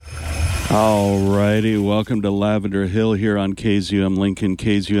All righty, welcome to Lavender Hill here on KZUM Lincoln,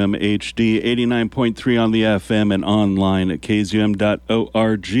 KZUM HD, 89.3 on the FM and online at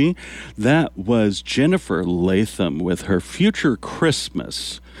kzum.org. That was Jennifer Latham with her Future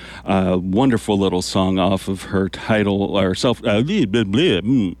Christmas. Wonderful little song off of her title, or that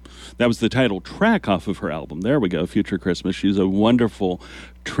was the title track off of her album. There we go, Future Christmas. She's a wonderful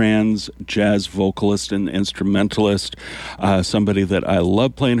trans jazz vocalist and instrumentalist, somebody that I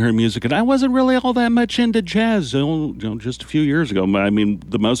love playing her music. And I wasn't really all that much into jazz just a few years ago. I mean,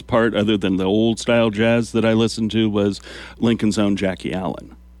 the most part, other than the old style jazz that I listened to, was Lincoln's own Jackie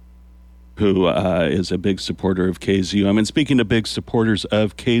Allen, who is a big supporter of KZUM. And speaking of big supporters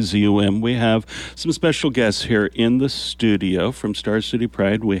of KZUM, we have some special guests here in the studio from Star City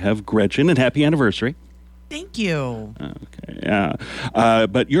Pride. We have Gretchen, and happy anniversary. Thank you. Okay, yeah.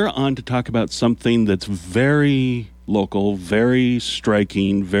 But you're on to talk about something that's very local, very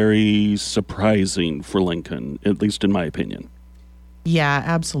striking, very surprising for Lincoln, at least in my opinion. Yeah,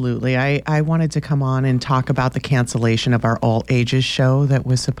 absolutely. I wanted to come on and talk about the cancellation of our all ages show that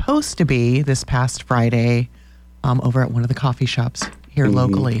was supposed to be this past Friday over at one of the coffee shops here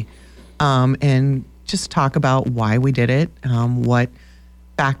locally. And just talk about why we did it, what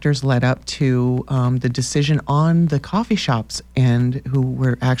factors led up to the decision on the coffee shops and who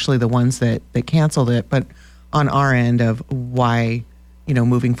were actually the ones that canceled it, but on our end of why,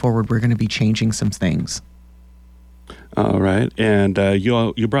 moving forward, we're going to be changing some things. All right. And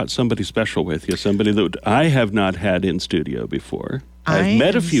you brought somebody special with you, somebody that I have not had in studio before. I've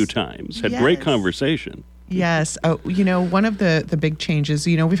met a few times, had great conversation. Yes. One of the big changes,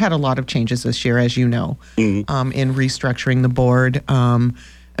 we've had a lot of changes this year, as you know, in restructuring the board, and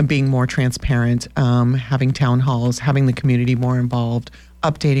being more transparent, having town halls, having the community more involved,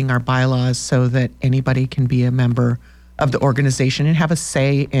 updating our bylaws so that anybody can be a member of the organization and have a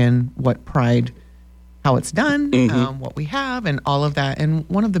say in what Pride, how it's done, what we have, and all of that. And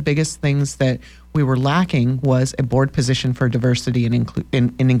one of the biggest things that we were lacking was a board position for diversity and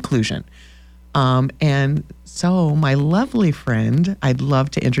inclusion. And so my lovely friend I'd love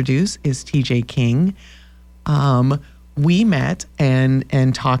to introduce is TJ King. We met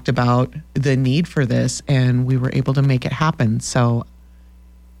and talked about the need for this, and we were able to make it happen. So,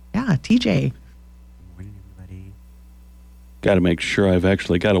 yeah, TJ. Good morning, everybody. Got to make sure I've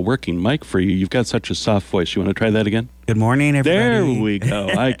actually got a working mic for you. You've got such a soft voice. You want to try that again? Good morning, everybody. There we go.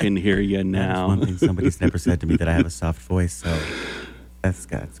 I can hear you now. That's one thing somebody's never said to me, that I have a soft voice, so that's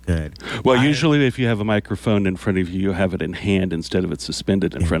good. Well, usually if you have a microphone in front of you, you have it in hand instead of it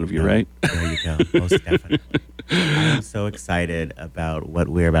suspended in front of you, right? There you go. Most definitely. I'm so excited about what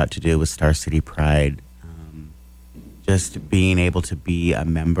we're about to do with Star City Pride. Just being able to be a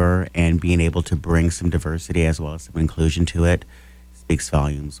member and being able to bring some diversity as well as some inclusion to it speaks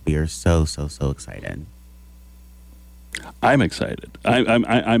volumes. We are so excited. I'm excited.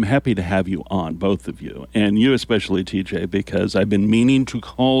 I'm happy to have you on, both of you, and you especially, TJ, because I've been meaning to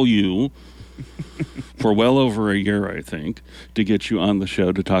call you for well over a year, I think, to get you on the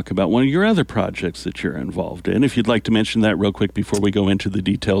show to talk about one of your other projects that you're involved in. If you'd like to mention that real quick before we go into the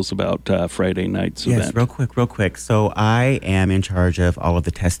details about Friday night's event. Yes, real quick. So I am in charge of all of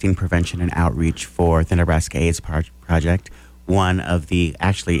the testing, prevention, and outreach for the Nebraska AIDS Project.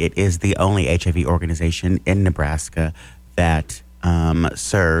 It is the only HIV organization in Nebraska that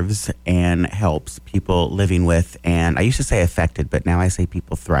serves and helps people living with, and I used to say affected, but now I say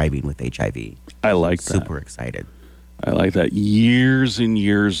people thriving with HIV. I like that. Super excited. I like that. Years and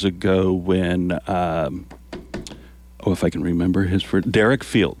years ago when, if I can remember his first, Derek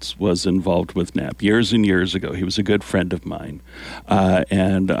Fields was involved with NAP years and years ago. He was a good friend of mine.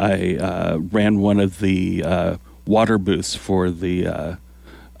 And I ran one of the water booths for the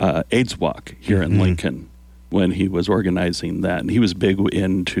AIDS Walk here in Lincoln when he was organizing that. And he was big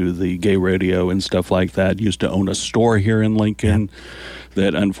into the gay radio and stuff like that. Used to own a store here in Lincoln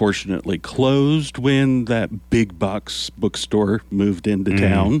that unfortunately closed when that big box bookstore moved into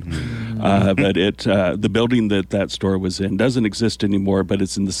town. But the building that store was in doesn't exist anymore, but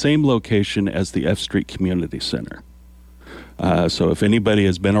it's in the same location as the F Street Community Center. So if anybody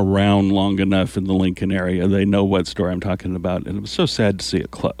has been around long enough in the Lincoln area, they know what store I'm talking about. And it was so sad to see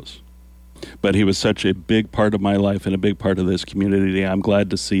it close. But he was such a big part of my life and a big part of this community. I'm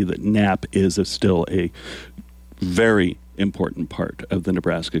glad to see that NAP is still a very important part of the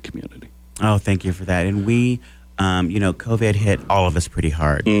Nebraska community. Oh, thank you for that. And we, COVID hit all of us pretty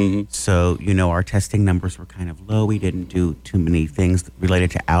hard. So, our testing numbers were kind of low. We didn't do too many things related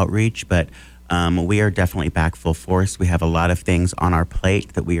to outreach, but we are definitely back full force. We have a lot of things on our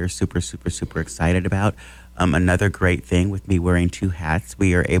plate that we are super excited about. Another great thing with me wearing two hats,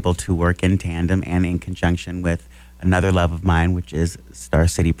 we are able to work in tandem and in conjunction with another love of mine, which is Star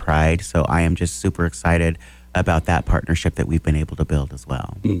City Pride. So I am just super excited about that partnership that we've been able to build as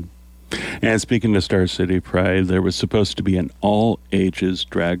well. And speaking of Star City Pride, there was supposed to be an all-ages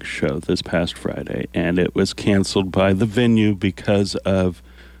drag show this past Friday, and it was canceled by the venue because of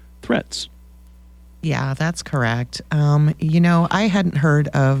threats. Yeah, that's correct. I hadn't heard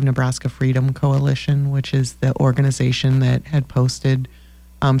of Nebraska Freedom Coalition, which is the organization that had posted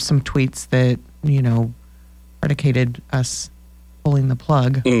some tweets that, predicated us pulling the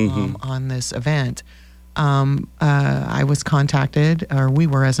plug on this event. I was contacted, or we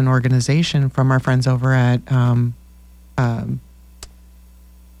were as an organization, from our friends over at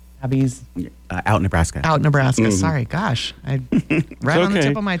Abby's Out in Nebraska. Out in Nebraska. Sorry, gosh, on the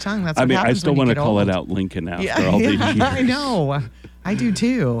tip of my tongue. That's what happens. I still want to call it Out Lincoln after all these years. I know, I do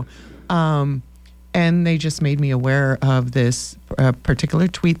too. And they just made me aware of this particular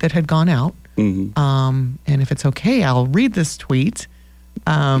tweet that had gone out. And if it's okay, I'll read this tweet.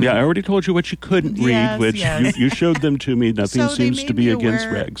 I already told you what you couldn't read, which you showed them to me. Nothing seems to be against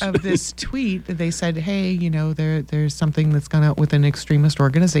regs. Of this tweet, they said, "Hey, there's something that's gone out with an extremist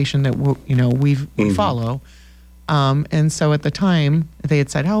organization that we follow." And so at the time, they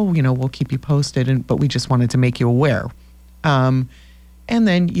had said, "Oh, we'll keep you posted," but we just wanted to make you aware. And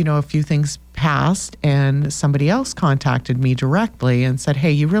then a few things passed, and somebody else contacted me directly and said,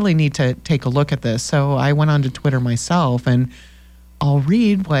 "Hey, you really need to take a look at this." So I went onto Twitter myself, and I'll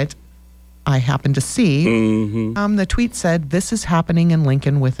read what I happened to see. The tweet said, "This is happening in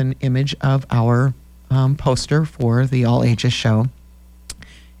Lincoln," with an image of our poster for the All Ages show.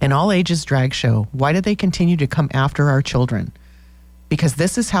 "An all ages drag show. Why do they continue to come after our children? Because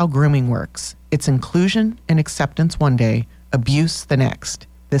this is how grooming works. It's inclusion and acceptance one day, abuse the next.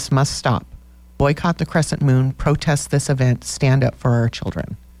 This must stop. Boycott the Crescent Moon, protest this event, stand up for our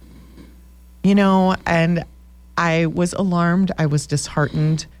children." And I was alarmed. I was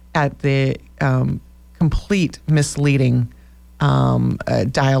disheartened at the complete misleading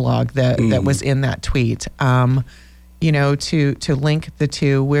dialogue that was in that tweet. To link the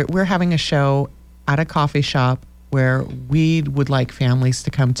two, we're having a show at a coffee shop where we would like families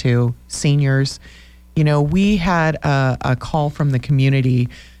to come to, seniors. We had a call from the community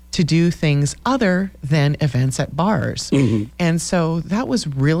to do things other than events at bars. And so that was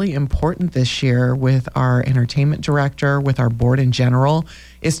really important this year with our entertainment director, with our board in general,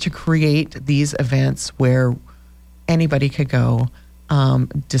 is to create these events where anybody could go,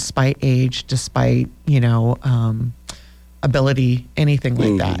 despite age, despite, ability, anything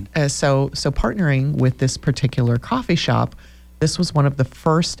like that. So partnering with this particular coffee shop, this was one of the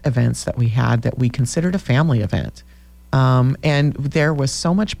first events that we had that we considered a family event. And there was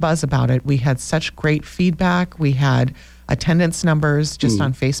so much buzz about it. We had such great feedback. We had attendance numbers just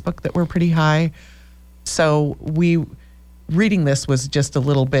on Facebook that were pretty high. So reading this was just a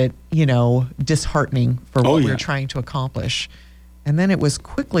little bit, disheartening for what we were trying to accomplish. And then it was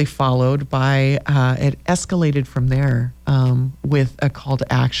quickly followed by, it escalated from there with a call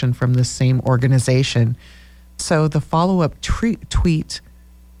to action from the same organization. So the follow-up tweet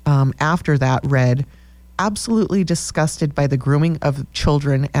after that read, "Absolutely disgusted by the grooming of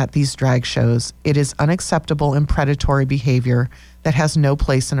children at these drag shows. It is unacceptable and predatory behavior that has no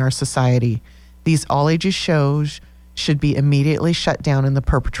place in our society. These all-ages shows should be immediately shut down and the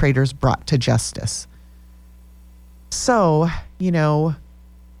perpetrators brought to justice." So,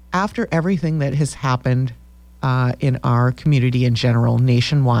 after everything that has happened in our community in general,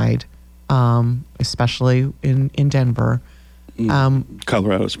 nationwide, especially in Denver.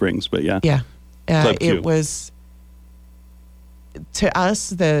 Colorado Springs, but yeah. Yeah. It was, to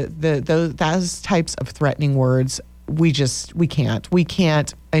us, those types of threatening words, we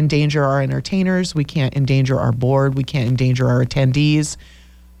can't endanger our entertainers. We can't endanger our board. We can't endanger our attendees.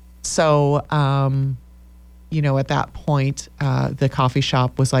 So, at that point, the coffee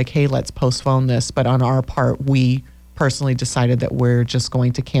shop was like, "Hey, let's postpone this." But on our part, we personally decided that we're just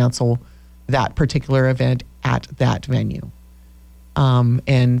going to cancel that particular event at that venue.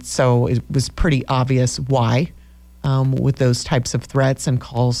 And so it was pretty obvious why, with those types of threats and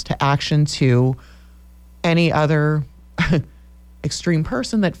calls to action to any other extreme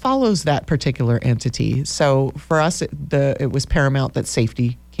person that follows that particular entity. So for us, it was paramount that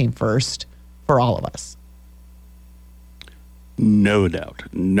safety came first for all of us. No doubt.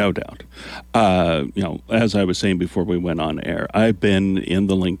 As I was saying before we went on air, I've been in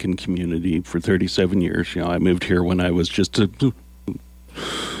the Lincoln community for 37 years. I moved here when I was just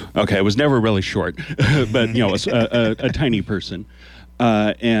I was never really short, but a tiny person.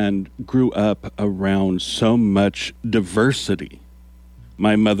 and grew up around so much diversity.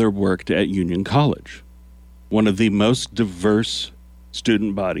 My mother worked at Union College, one of the most diverse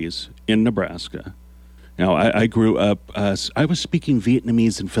student bodies in Nebraska. Now, I grew up, I was speaking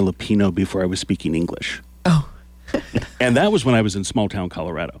Vietnamese and Filipino before I was speaking English. Oh. And that was when I was in small town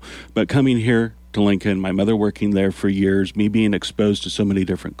Colorado. But coming here to Lincoln, my mother working there for years, me being exposed to so many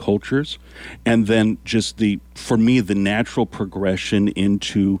different cultures, and then just for me, the natural progression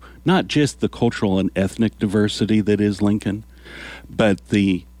into not just the cultural and ethnic diversity that is Lincoln, but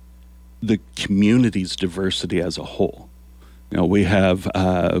the community's diversity as a whole. You know, we have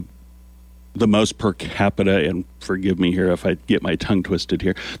the most per capita, and forgive me here if I get my tongue twisted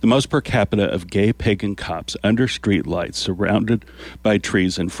here, the most per capita of gay pagan cops under street lights, surrounded by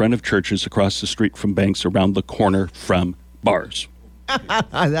trees in front of churches, across the street from banks, around the corner from bars.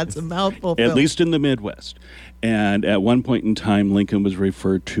 That's a mouthful, Phil. At least in the Midwest. And at one point in time, Lincoln was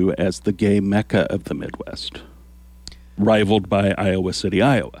referred to as the gay Mecca of the Midwest, rivaled by Iowa City,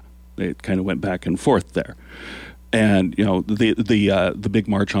 Iowa. It kind of went back and forth there. And, you know, the big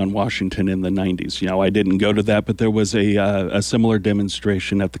march on Washington in the 90s, you know, I didn't go to that, but there was a similar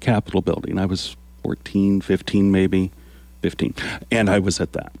demonstration at the Capitol building. I was 14, 15 maybe, 15, and I was at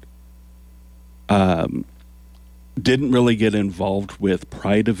that. Didn't really get involved with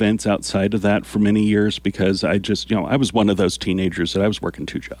pride events outside of that for many years because I was one of those teenagers that I was working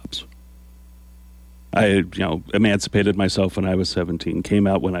 2 jobs. I, emancipated myself when I was 17, came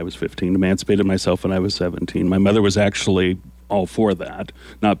out when I was 15, emancipated myself when I was 17. My mother was actually all for that,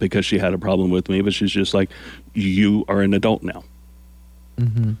 not because she had a problem with me, but she's just like, you are an adult now.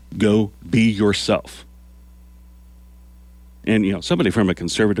 Mm-hmm. Go be yourself. And, somebody from a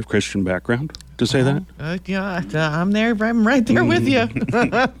conservative Christian background to say that? I'm there. I'm right there with you.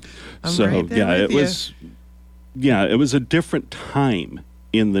 It was a different time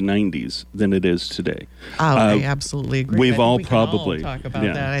in the 90s than it is today. I absolutely agree. We've all we probably can all talk about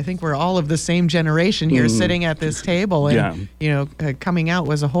that. I think we're all of the same generation here sitting at this table, and coming out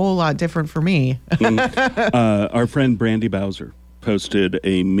was a whole lot different for me. Our friend Brandy Bowser posted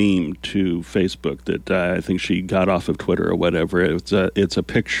a meme to Facebook that I think she got off of Twitter or whatever. It's a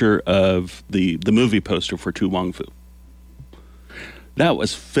picture of the movie poster for Tu Wong Fu. That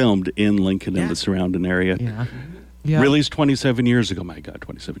was filmed in Lincoln and the surrounding area. Yeah. Released 27 years ago. My God,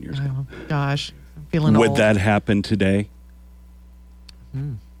 27 years ago. Oh, gosh. I'm feeling old. Would that happen today?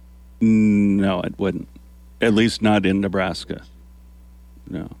 No, it wouldn't. At least not in Nebraska.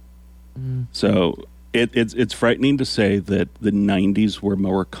 No. So it's frightening to say that the 90s were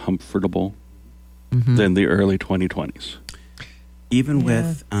more comfortable than the early 2020s. Even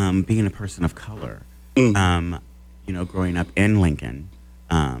with being a person of color, growing up in Lincoln,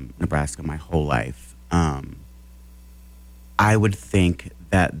 Nebraska my whole life, I would think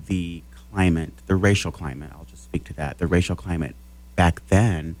that the racial climate, I'll just speak to that, the racial climate back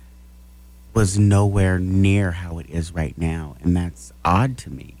then was nowhere near how it is right now. And that's odd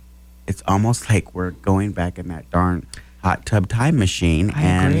to me. It's almost like we're going back in that darn hot tub time machine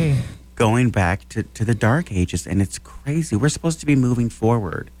and agree. Going back to the dark ages. And it's crazy. We're supposed to be moving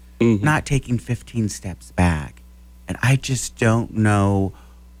forward, not taking 15 steps back. And I just don't know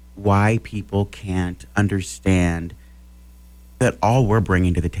why people can't understand that all we're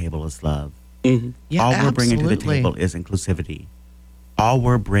bringing to the table is love. Yeah, all we're bringing to the absolutely. table is inclusivity. All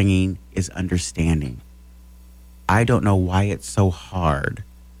we're bringing is understanding. I don't know why it's so hard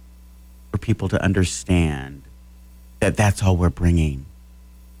for people to understand that that's all we're bringing.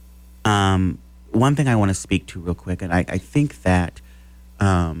 One thing I want to speak to real quick, and I think that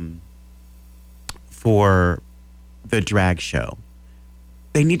for the drag show,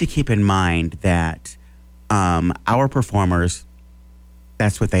 they need to keep in mind that our performers,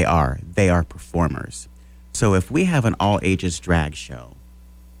 that's what they are. They are performers. So if we have an all-ages drag show,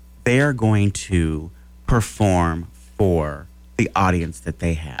 they are going to perform for the audience that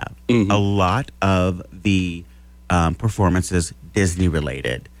they have. A lot of the performances,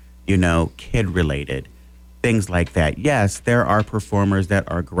 Disney-related, kid-related, things like that. Yes, there are performers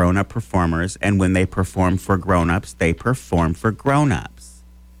that are grown-up performers, and when they perform for grown-ups, they perform for grown-ups.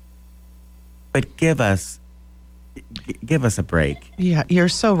 But give us a break. Yeah, you're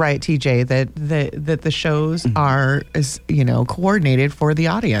so right, TJ, that the shows are coordinated for the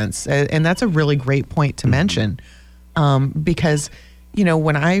audience. And that's a really great point to mention. Because,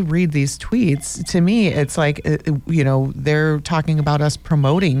 when I read these tweets, to me, it's like, they're talking about us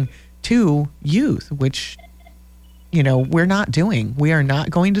promoting to youth, which, we're not doing. We are not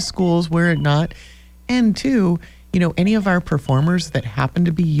going to schools. We're not. And two, any of our performers that happen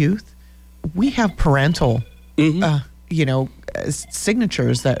to be youth, we have parental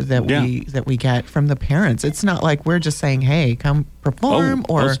signatures that we get from the parents. It's not like we're just saying, "Hey, come perform,"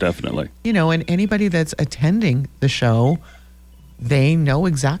 or most definitely. And anybody that's attending the show, they know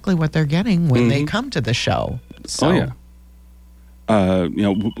exactly what they're getting when they come to the show. So.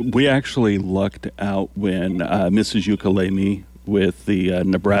 We actually lucked out when Mrs. Ukulele with the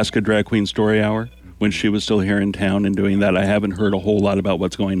Nebraska Drag Queen Story Hour, when she was still here in town and doing that. I haven't heard a whole lot about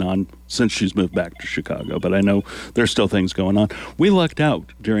what's going on since she's moved back to Chicago, but I know there's still things going on. We lucked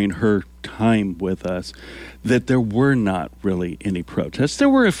out during her time with us that there were not really any protests. There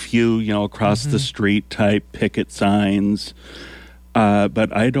were a few, across the street type picket signs,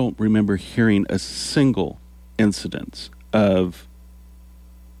 but I don't remember hearing a single incident of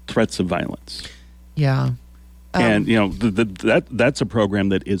threats of violence. Yeah. And, that's a program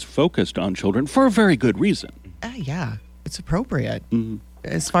that is focused on children for a very good reason. Yeah, it's appropriate.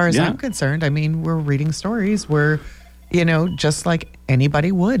 As far as I'm concerned, I mean, we're reading stories. We're, just like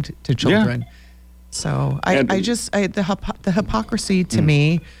anybody would to children. Yeah. So the hypocrisy to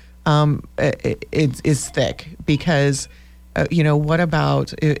me is thick because, what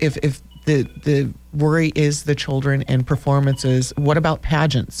about if the worry is the children and performances? What about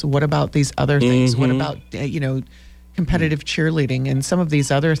pageants? What about these other things? What about, competitive cheerleading and some of these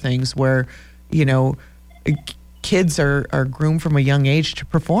other things where, kids are groomed from a young age to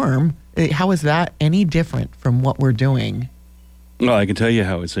perform? How is that any different from what we're doing? Well, I can tell you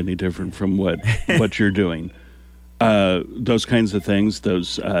how it's any different from what you're doing. Those kinds of things,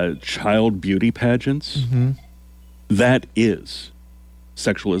 those child beauty pageants, that is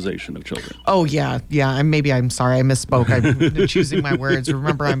sexualization of children. Oh, yeah. I'm sorry. I misspoke. I'm choosing my words.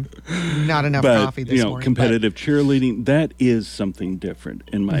 Remember, I'm not enough coffee this morning. Competitive cheerleading, that is something different,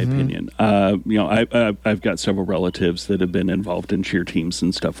 in my opinion. I've got several relatives that have been involved in cheer teams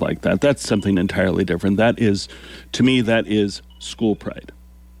and stuff like that. That's something entirely different. That is, to me, that is school pride.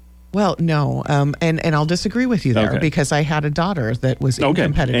 Well, no, and I'll disagree with you there because I had a daughter that was in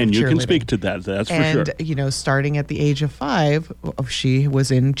competitive cheerleading. And you can speak to that, that's for sure. And, starting at the age of 5, she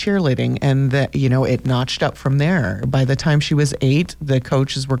was in cheerleading, and it notched up from there. By the time she was 8, the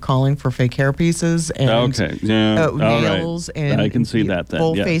coaches were calling for fake hair pieces and nails and I can see that then.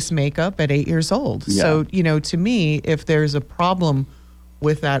 Full face makeup at 8 years old. Yeah. So, to me, if there's a problem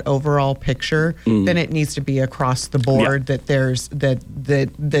with that overall picture, then it needs to be across the board that there's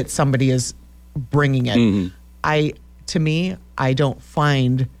that somebody is bringing it. To me, I don't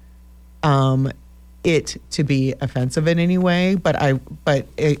find it to be offensive in any way, but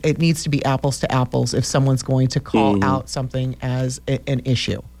it needs to be apples to apples if someone's going to call out something as an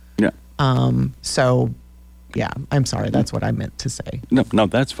issue. Yeah. Yeah, I'm sorry. That's what I meant to say. No,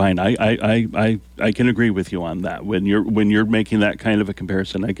 that's fine. I can agree with you on that. When you're making that kind of a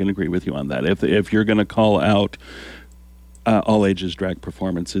comparison, I can agree with you on that. If you're going to call out all ages drag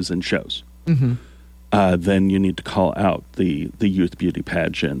performances and shows, then you need to call out the youth beauty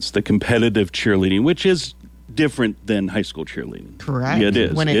pageants, the competitive cheerleading, which is different than high school cheerleading. Correct. It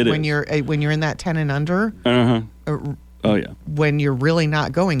is. When you're in that 10 and under. Oh yeah. When you're really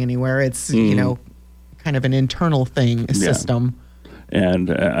not going anywhere, it's kind of an internal system. And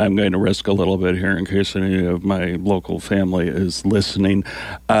I'm going to risk a little bit here in case any of my local family is listening.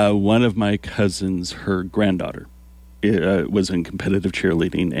 One of my cousins, her granddaughter, was in competitive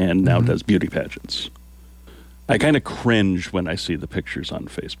cheerleading and now does beauty pageants. I kind of cringe when I see the pictures on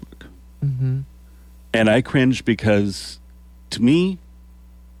Facebook. And I cringe because, to me,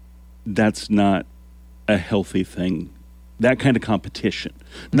 that's not a healthy thing. That kind of competition,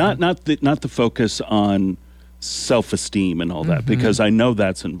 not the focus on self-esteem and all that, because I know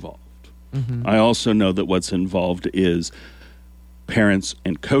that's involved. I also know that what's involved is parents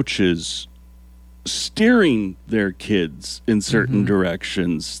and coaches steering their kids in certain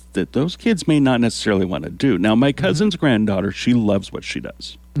directions that those kids may not necessarily want to do. Now, my cousin's granddaughter, she loves what she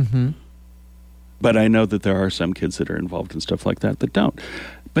does. But I know that there are some kids that are involved in stuff like that that don't.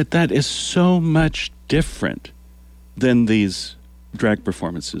 But that is so much different than these drag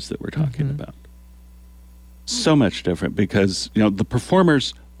performances that we're talking about. So much different because, the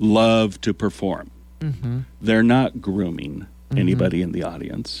performers love to perform. They're not grooming anybody in the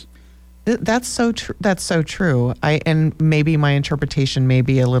audience. That's so true. That's so true. And maybe my interpretation may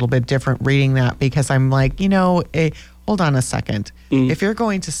be a little bit different reading that because I'm like, hold on a second. If you're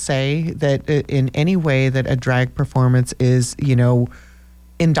going to say that in any way that a drag performance is,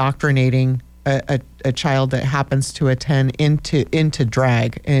 indoctrinating a child that happens to attend into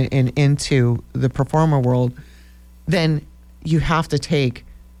drag and into the performer world, then you have to take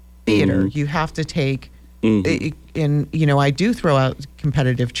theater. You have to take, and I do throw out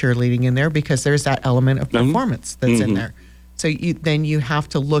competitive cheerleading in there because there's that element of performance that's in there. So then you have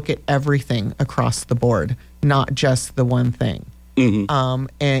to look at everything across the board, not just the one thing,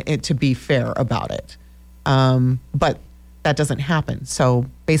 and to be fair about it. But that doesn't happen. So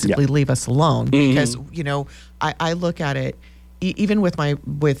basically leave us alone because, I look at it, even with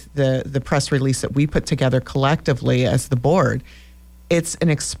the press release that we put together collectively as the board, it's an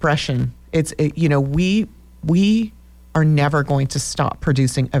expression. We are never going to stop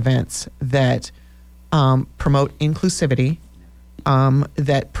producing events that promote inclusivity,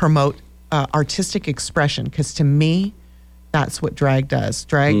 that promote artistic expression. Because to me, that's what drag does.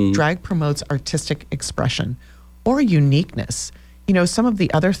 Drag promotes artistic expression or uniqueness. Some of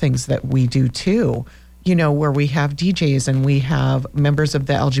the other things that we do too, where we have DJs and we have members of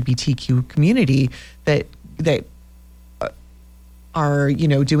the LGBTQ community that are,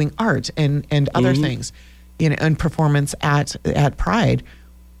 doing art and other things, and performance at Pride.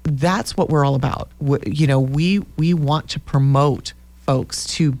 That's what we're all about. We want to promote folks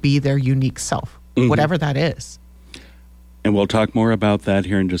to be their unique self, whatever that is. And we'll talk more about that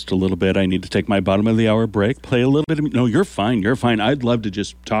here in just a little bit. I need to take my bottom of the hour break, play a little bit of... No, you're fine. You're fine. I'd love to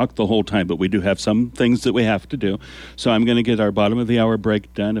just talk the whole time, but we do have some things that we have to do. So I'm going to get our bottom of the hour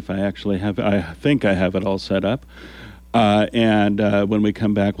break done if I actually have... I think I have it all set up. And when we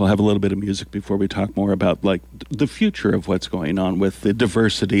come back, we'll have a little bit of music before we talk more about like the future of what's going on with the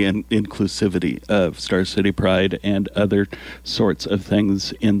diversity and inclusivity of Star City Pride and other sorts of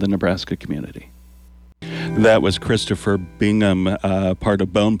things in the Nebraska community. That was Christopher Bingham, part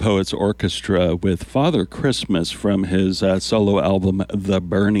of Bone Poets Orchestra with Father Christmas from his solo album, The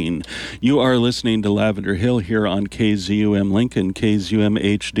Burning. You are listening to Lavender Hill here on KZUM Lincoln, KZUM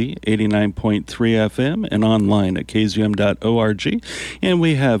HD, 89.3 FM, and online at kzum.org. And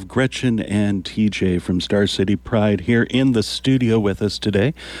we have Gretchen and TJ from Star City Pride here in the studio with us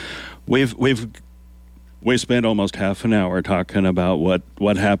today. We spent almost half an hour talking about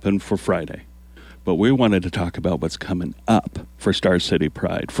what happened for Friday. But we wanted to talk about what's coming up for Star City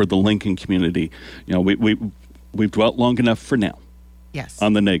Pride, for the Lincoln community. We've dwelt long enough for now. Yes.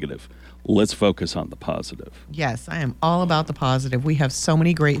 On the negative. Let's focus on the positive. Yes, I am all about the positive. We have so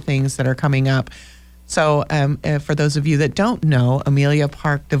many great things that are coming up. So for those of you that don't know, Amelia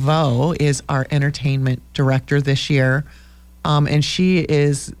Park DeVoe is our entertainment director this year. And she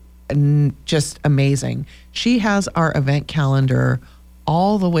is just amazing. She has our event calendar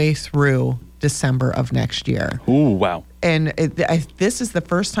all the way through December of next year. Oh, wow. And this is the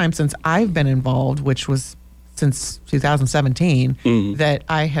first time since I've been involved, which was since 2017, that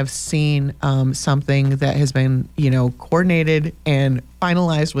I have seen something that has been, coordinated and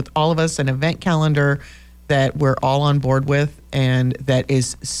finalized with all of us, an event calendar that we're all on board with and that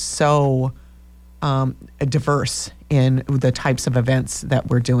is so diverse in the types of events that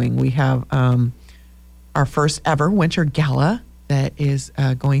we're doing. We have our first ever winter gala that is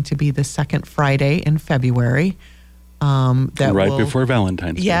going to be the second Friday in February. Before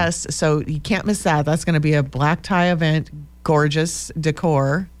Valentine's Day. Yes, so you can't miss that. That's going to be a black tie event, gorgeous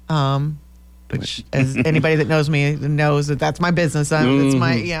decor, which as anybody that knows me knows that's my business.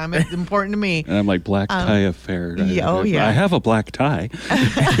 It's important to me. And I'm like, black tie affair. Yeah. I have a black tie.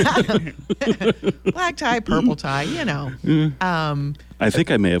 Black tie, purple tie, I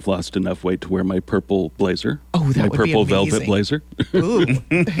think I may have lost enough weight to wear my purple blazer. Oh, that my would purple be amazing. Velvet blazer. Ooh.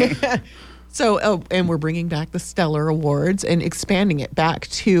 So, and we're bringing back the Stellar Awards and expanding it back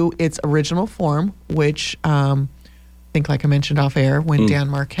to its original form, which I think, like I mentioned off air, when Dan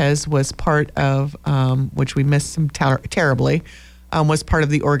Marquez was part of, which we missed him terribly, was part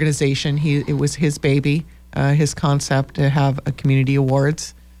of the organization. It was his baby, his concept to have a community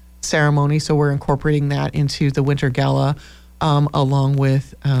awards ceremony. So we're incorporating that into the Winter Gala, along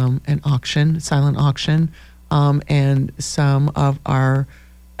with an auction, silent auction, and some of our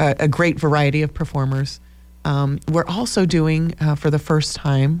a great variety of performers. We're also doing, for the first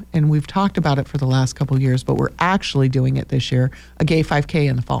time, and we've talked about it for the last couple of years, but we're actually doing it this year, a gay 5K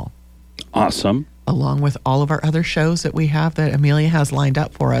in the fall. Awesome. Along with all of our other shows that we have that Amelia has lined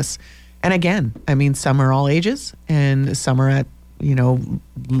up for us. And again, some are all ages, and some are at,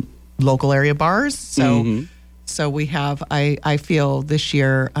 local area bars. So So we have, I feel this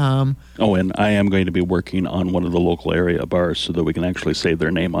year. And I am going to be working on one of the local area bars so that we can actually say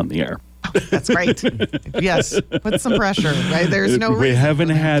their name on the air. Oh, that's great. Yes, put some pressure. Right? There's no reason. We haven't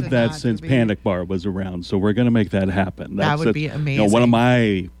had that since Panic Bar was around, so we're going to make that happen. That would be amazing. One of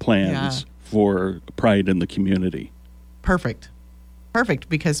my plans for Pride in the community. Perfect,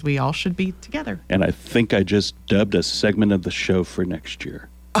 because we all should be together. And I think I just dubbed a segment of the show for next year.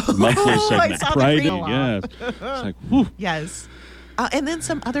 Monthly segment. Pride, yes. It's like, whew. Yes. And then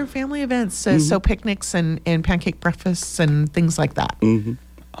some other family events, so picnics and pancake breakfasts and things like that. Mm-hmm.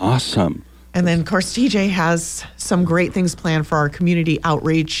 Awesome. And then, of course, TJ has some great things planned for our community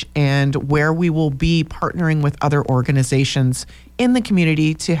outreach and where we will be partnering with other organizations in the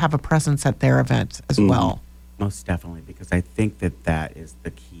community to have a presence at their event as well. Most definitely, because I think that is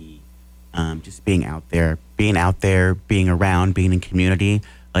the key. Just being out there, being around, being in community,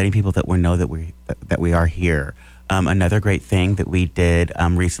 letting people that we know that we are here. Another great thing that we did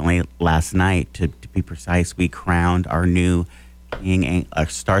recently, last night, to be precise, we crowned our new being a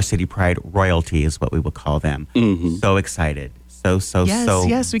Star City Pride royalty is what we would call them. Mm-hmm. So excited.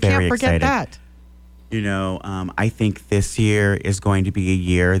 Yes, we can't forget excited. that. You know, I think this year is going to be a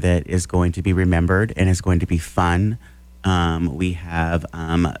year that is going to be remembered and is going to be fun. We have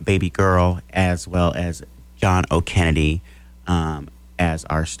baby girl as well as John O. Kennedy as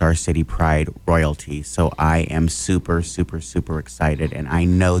our Star City Pride royalty. So I am super, super, super excited. And I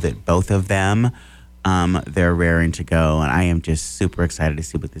know that both of them, they're raring to go, and I am just super excited to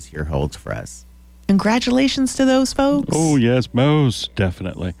see what this year holds for us. Congratulations to those folks. Oh, yes, most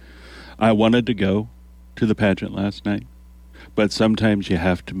definitely. I wanted to go to the pageant last night, but sometimes you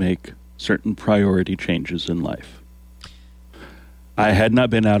have to make certain priority changes in life. I had not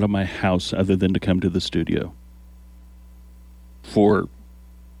been out of my house other than to come to the studio for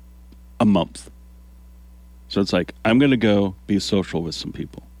a month. So it's like, I'm going to go be social with some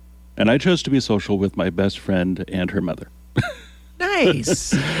people. And I chose to be social with my best friend and her mother. Nice.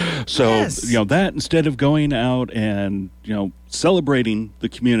 So, Yes. That instead of going out and, celebrating the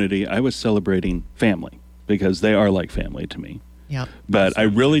community, I was celebrating family because they are like family to me. Yep. But I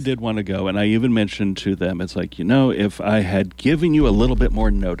really did want to go. And I even mentioned to them, it's like, if I had given you a little bit more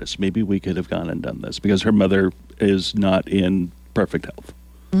notice, maybe we could have gone and done this because her mother is not in perfect health.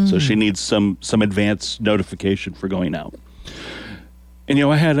 So she needs some advance notification for going out. And,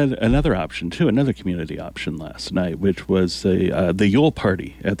 I had another option, too, another community option last night, which was the Yule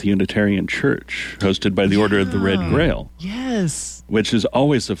Party at the Unitarian Church, hosted by the Order of the Red Grail. Yes. Which is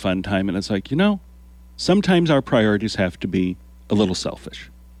always a fun time. And it's like, sometimes our priorities have to be a little selfish.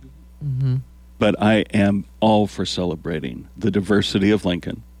 Mm-hmm. But I am all for celebrating the diversity of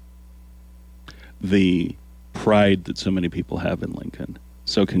Lincoln, the pride that so many people have in Lincoln.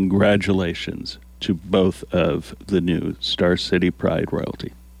 So congratulations to both of the new Star City Pride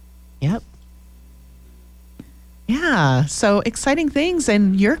royalty. Yep. Yeah, so exciting things,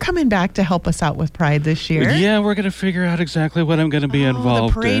 and you're coming back to help us out with Pride this year. Yeah, we're going to figure out exactly what I'm going to be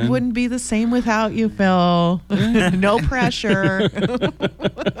involved in. The parade wouldn't be the same without you, Phil. No pressure.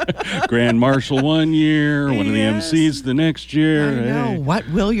 Grand Marshal one year, one of the MCs the next year. I know. Hey. What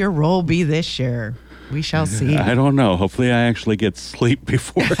will your role be this year? We shall see. I don't know. Hopefully I actually get sleep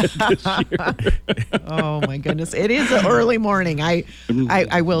before it this year. Oh, my goodness. It is an early morning. I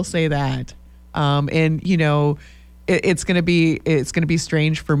will say that. And, it's going to be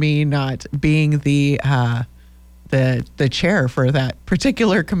strange for me not being the chair for that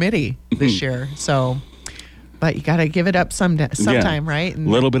particular committee this year. So, but you got to give it up sometime, right? A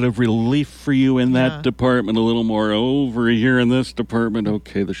little bit of relief for you in that department, a little more over here in this department.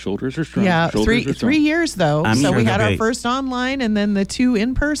 Okay, the shoulders are strong. Yeah, 3 years though. I'm so sure we had they'll our be- first online and then the 2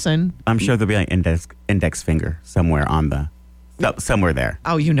 in person. I'm sure there'll be an index finger somewhere somewhere there.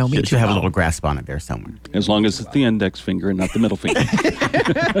 Oh, you know me too Should have a well. little grasp on it there somewhere. As long as it's the index finger and not the middle finger.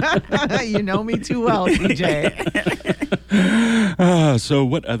 You know me too well, TJ. So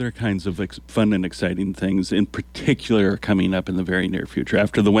what other kinds of fun and exciting things in particular are coming up in the very near future?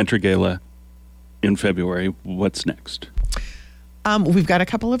 After the Winter Gala in February, what's next? We've got a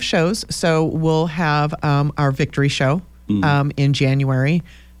couple of shows. So we'll have our victory show in January.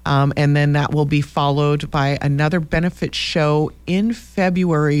 And then that will be followed by another benefit show in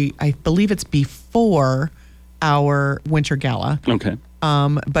February. I believe it's before our Winter Gala. Okay.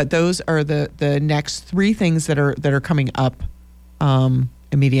 But those are the next 3 things that are coming up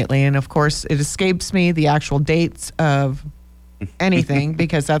immediately. And of course, it escapes me the actual dates of anything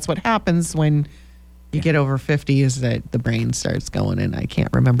because that's what happens when you get over 50 is that the brain starts going and I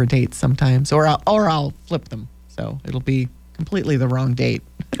can't remember dates sometimes, or I'll flip them. So it'll be completely the wrong date.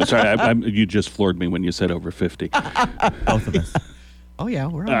 Sorry, you just floored me when you said over 50. Both of us. Oh yeah,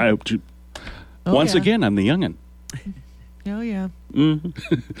 we're on. Once again, I'm the youngin'. Oh yeah.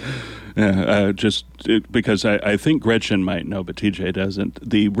 Because I think Gretchen might know, but TJ doesn't.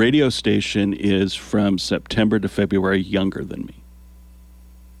 The radio station is from September to February younger than me.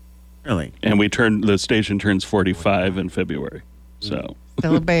 Really? And the station turns 45 in February. So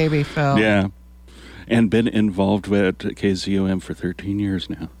Still a baby, Phil. yeah. And been involved with KZUM for 13 years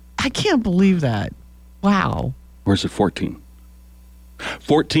now. I can't believe that. Wow. Or is it 14?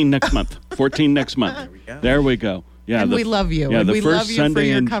 14 next month. 14 next month. There we go. Yeah, and we love you. Yeah, and the we first love you Sunday for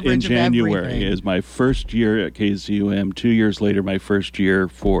your in coverage January of everything. is my first year at KZUM. 2 years later, my first year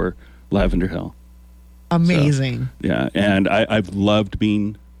for Lavender Hill. Amazing. So, yeah, and I've loved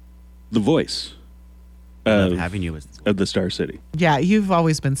being the voice Love having you as of the Star City. Yeah, you've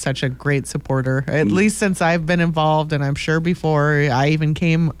always been such a great supporter, at least since I've been involved, and I'm sure before I even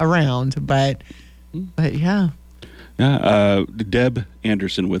came around. But yeah. Yeah, Deb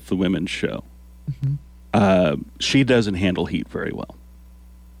Anderson with the Women's Show. She doesn't handle heat very well.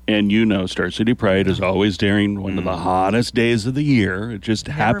 And you know, Star City Pride is always during one of the hottest days of the year. It just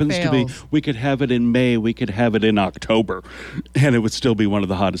happens to be. fails. We could have it in May. We could have it in October, and it would still be one of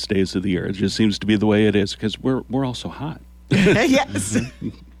the hottest days of the year. It just seems to be the way it is because we're all so hot. Yes.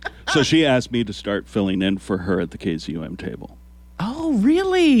 So she asked me to start filling in for her at the KZUM table. Oh,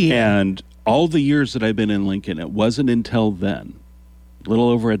 really? And all the years that I've been in Lincoln, it wasn't until then, a little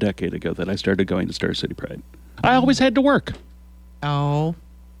over a decade ago, that I started going to Star City Pride. I always had to work. Oh.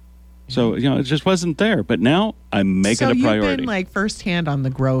 So, it just wasn't there. But now I'm making a So priority. you've been like firsthand on the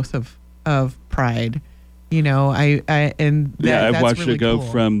growth of Pride. I've I've watched really it go cool.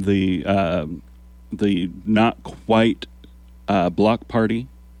 from the not quite block party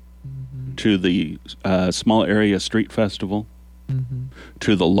to the small area street festival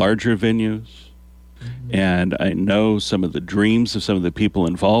to the larger venues. And I know some of the dreams of some of the people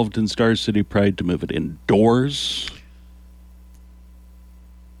involved in Star City Pride to move it indoors.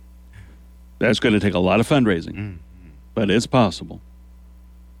 That's going to take a lot of fundraising, but it's possible.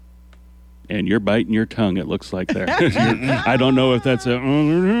 And you're biting your tongue, it looks like there. I don't know if that's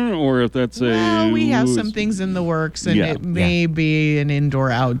or if that's Well, we have some things in the works, and it may be an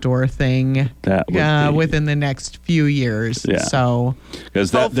indoor-outdoor thing That would be. within the next few years. Yeah. So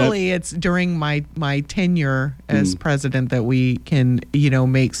 'Cause hopefully it's during my tenure as president that we can,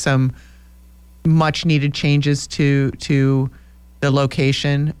 make some much-needed changes to the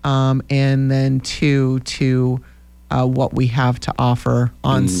location, and then to what we have to offer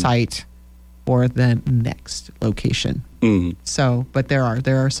on site for the next location. So, but there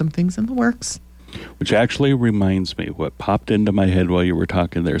are some things in the works. Which actually reminds me, what popped into my head while you were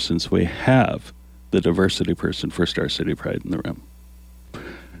talking there, since we have the diversity person for Star City Pride in the room.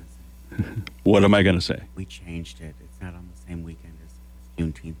 What am I going to say? We changed it. It's not on the same weekend as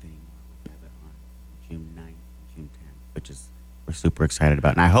Juneteenth anymore. We have it on June 9th and June 10th, which is we're super excited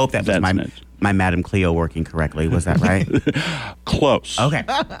about. And I hope that was my Madam Cleo working correctly. Was that right? Close. Okay.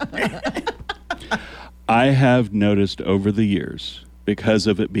 I have noticed over the years, because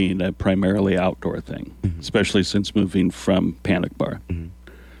of it being a primarily outdoor thing, especially since moving from Panic Bar,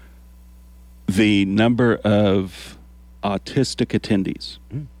 the number of autistic attendees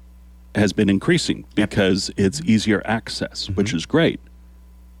has been increasing because it's easier access, which is great.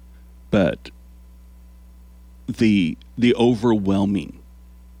 But the overwhelming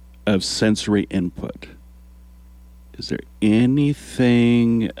of sensory input, is there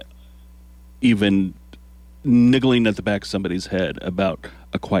anything even niggling at the back of somebody's head about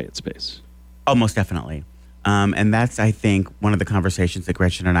a quiet space? Oh, most definitely. And that's, I think, one of the conversations that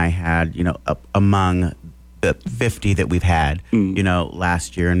Gretchen and I had, among the 50 that we've had,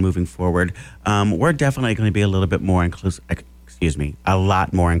 last year and moving forward. We're definitely going to be a little bit more inclusive, a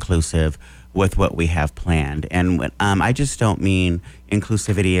lot more inclusive with what we have planned. And I just don't mean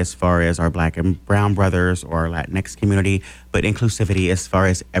inclusivity as far as our Black and Brown brothers or our Latinx community, but inclusivity as far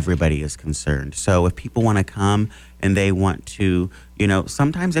as everybody is concerned. So if people want to come and they want to,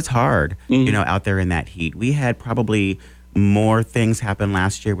 sometimes it's hard, out there in that heat. We had probably more things happen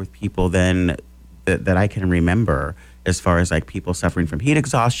last year with people than that I can remember, as far as like people suffering from heat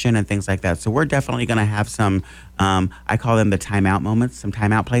exhaustion and things like that. So we're definitely going to have some, I call them the timeout moments, some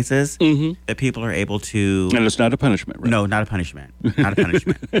timeout places that people are able to. And it's not a punishment, right? No, not a punishment. Not a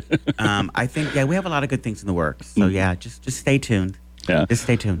punishment. I think, we have a lot of good things in the works. So just stay tuned. Yeah. Just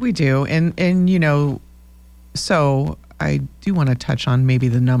stay tuned. We do. And so I do want to touch on maybe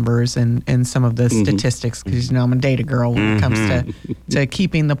the numbers and some of the statistics, because, I'm a data girl when it comes to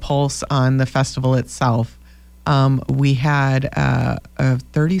keeping the pulse on the festival itself. We had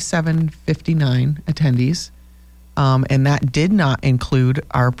 3,759 attendees, and that did not include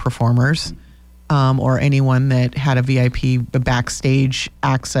our performers or anyone that had a VIP backstage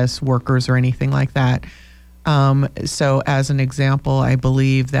access workers or anything like that. So as an example, I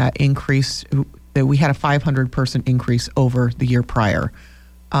believe that we had a 500-person increase over the year prior.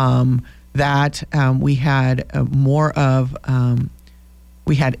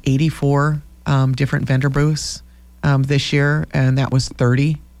 We had 84 different vendor booths this year, and that was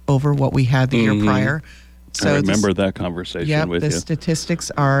 30 over what we had the year prior. I remember that conversation with the you. statistics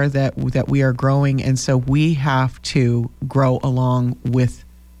are that we are growing, and so we have to grow along with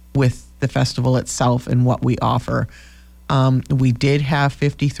the festival itself and what we offer. We did have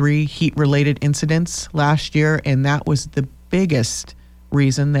 53 heat-related incidents last year, and that was the biggest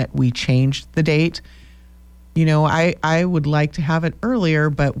reason that we changed the date. You know, I would like to have it earlier,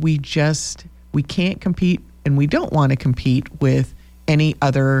 but we can't compete, and we don't want to compete with any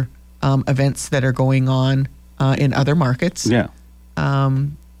other events that are going on in other markets. Yeah.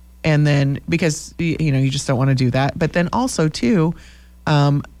 And then because, you know, you just don't want to do that. But then also, too,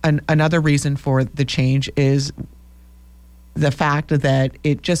 another reason for the change is the fact that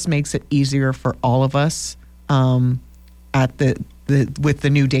it just makes it easier for all of us at with the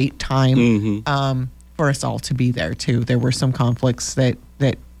new date time for us all to be there, too. There were some conflicts that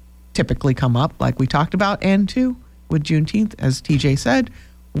typically come up, like we talked about, and, too, with Juneteenth, as TJ said,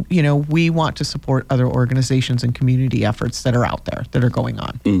 you know, we want to support other organizations and community efforts that are out there that are going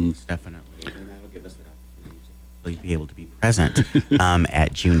on. Definitely. And that'll give us an opportunity to really be able to be present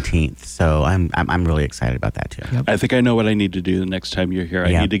at Juneteenth. So I'm really excited about that too. Yep. I think I know what I need to do the next time you're here. I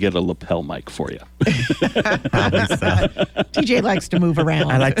Yeah. need to get a lapel mic for you. Probably so. TJ likes to move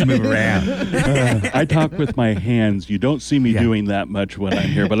around. I like to move around. I talk with my hands. You don't see me doing that much when I'm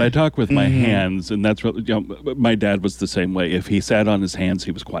here, but I talk with my hands, and that's what, you know, my dad was the same way. If he sat on his hands,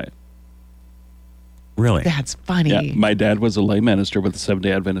 he was quiet. Really? That's funny. Yeah, my dad was a lay minister with the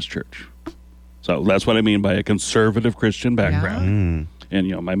Seventh-day Adventist Church. So that's what I mean by a conservative Christian background. And,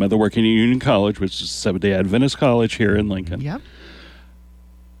 you know, my mother working at Union College, which is Seventh-day Adventist college here in Lincoln. Yep.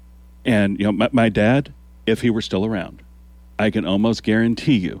 And, you know, my dad, if he were still around, I can almost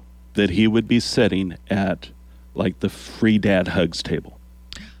guarantee you that he would be sitting at, like, the free dad hugs table.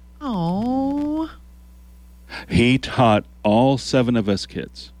 Oh. He taught all 7 of us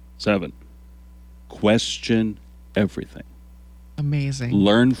kids, 7, question everything. Amazing.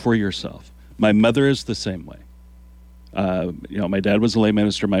 Learn for yourself. My mother is the same way. You know, my dad was a lay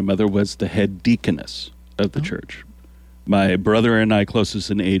minister. My mother was the head deaconess of the church. My brother and I, closest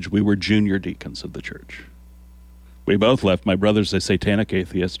in age, we were junior deacons of the church. We both left. My brother's a satanic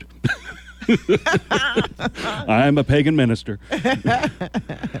atheist. I'm a pagan minister.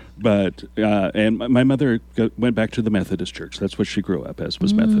 But, and my mother went back to the Methodist church. That's what she grew up as,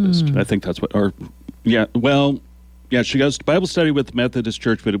 was Methodist. I think that's what, yeah, she goes to Bible study with the Methodist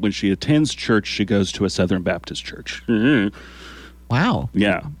church, but when she attends church, she goes to a Southern Baptist church. Wow.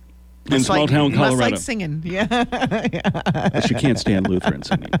 Yeah. In small town Colorado. Must like singing. Yeah. Well, she can't stand Lutheran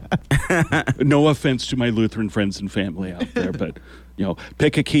singing. No offense to my Lutheran friends and family out there, but, you know,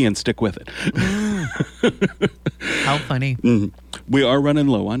 pick a key and stick with it. How funny. We are running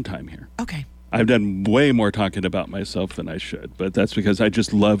low on time here. Okay. I've done way more talking about myself than I should, but that's because I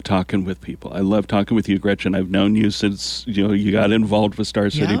just love talking with people. I love talking with you, Gretchen. I've known you since, you know, you got involved with Star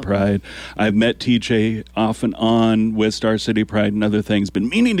City Pride. I've met TJ off and on with Star City Pride and other things. Been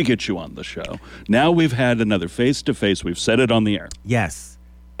meaning to get you on the show. Now we've had another face-to-face. We've said it on the air. Yes.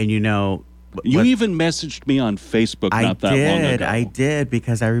 And you know... You even messaged me on Facebook not that long ago. I did,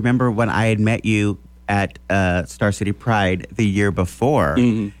 because I remember when I had met you at Star City Pride the year before.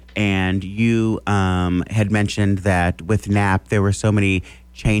 And you had mentioned that with NAP, there were so many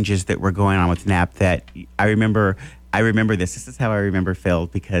changes that were going on with NAP that I remember this. This is how I remember Phil,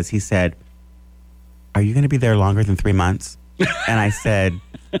 because he said, "Are you going to be there longer than 3 months?" And I said,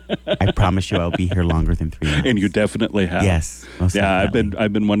 "I promise you I'll be here longer than 3 months." And you definitely have. Yes. Most definitely.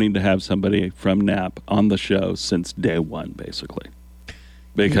 I've been wanting to have somebody from NAP on the show since day one, basically.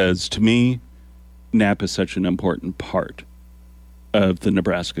 Because to me, NAP is such an important part of the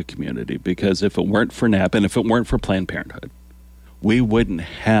Nebraska community, because if it weren't for NAP and if it weren't for Planned Parenthood, we wouldn't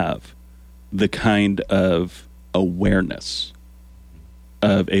have the kind of awareness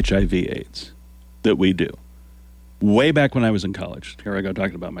of HIV/AIDS that we do. Way back when I was in college, here I go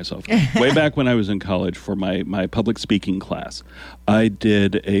talking about myself. Way back when I was in college for my public speaking class, I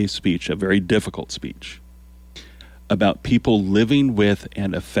did a speech, a very difficult speech, about people living with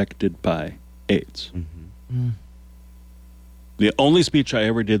and affected by AIDS. The only speech I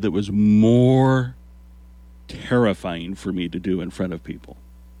ever did that was more terrifying for me to do in front of people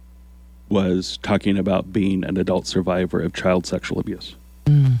was talking about being an adult survivor of child sexual abuse.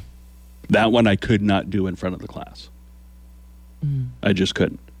 That one I could not do in front of the class. I just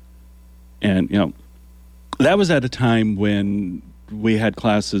couldn't. And, you know, that was at a time when we had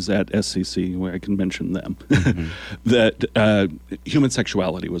classes at SCC, where I can mention them, that human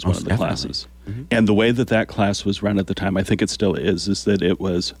sexuality was one of the classes. And the way that class was run at the time, I think it still is that it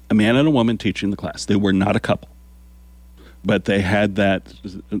was a man and a woman teaching the class. They were not a couple. but they had that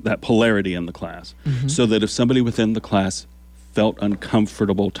polarity in the class, so that if somebody within the class felt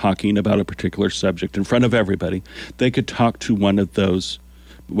uncomfortable talking about a particular subject in front of everybody, they could talk to one of those,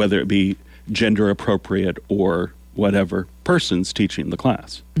 whether it be gender appropriate or whatever persons teaching the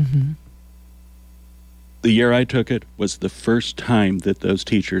class. The year I took it was the first time that those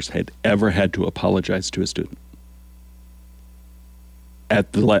teachers had ever had to apologize to a student.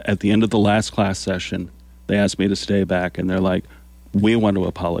 At the end of the last class session, they asked me to stay back, and they're like, we want to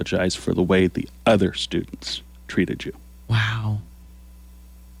apologize for the way the other students treated you. Wow.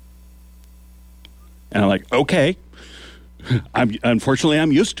 And I'm like, okay. Unfortunately,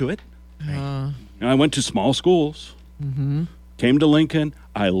 I'm used to it. I went to small schools, came to Lincoln.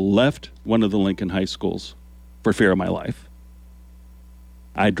 I left one of the Lincoln high schools for fear of my life.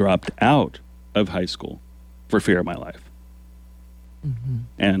 I dropped out of high school for fear of my life.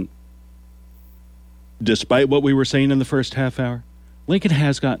 And despite what we were saying in the first half hour, Lincoln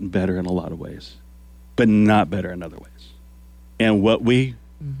has gotten better in a lot of ways, but not better in other ways. And what we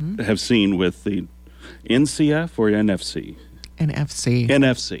have seen with the NCF or NFC? NFC.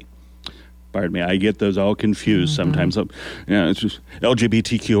 NFC. Pardon me, I get those all confused sometimes. It's just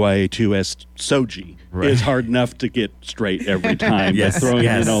LGBTQIA2S SOGI is hard enough to get straight every time. But throwing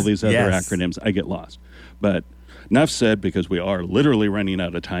in all these other acronyms, I get lost. But enough said, because we are literally running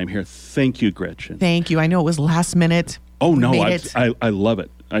out of time here. Thank you, Gretchen. Thank you. I know it was last minute. Oh, no, I love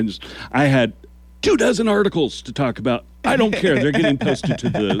it. I had 24 articles to talk about. I don't care. They're getting posted to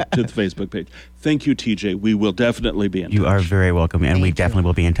the Facebook page. Thank you, TJ. We will definitely be in touch. You are very welcome, and we definitely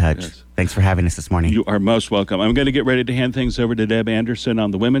will be in touch. Yes. Thanks for having us this morning. You are most welcome. I'm going to get ready to hand things over to Deb Anderson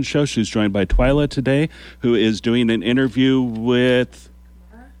on the Women's Show. She's joined by Twyla today, who is doing an interview with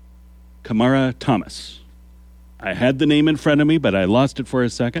Kamara Thomas. I had the name in front of me, but I lost it for a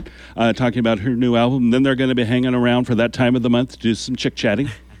second, talking about her new album. Then they're going to be hanging around for that time of the month to do some chick-chatting.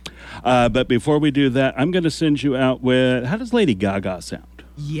 But before we do that, I'm going to send you out with, how does Lady Gaga sound?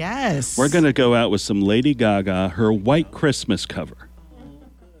 Yes. We're going to go out with some Lady Gaga, her White Christmas cover.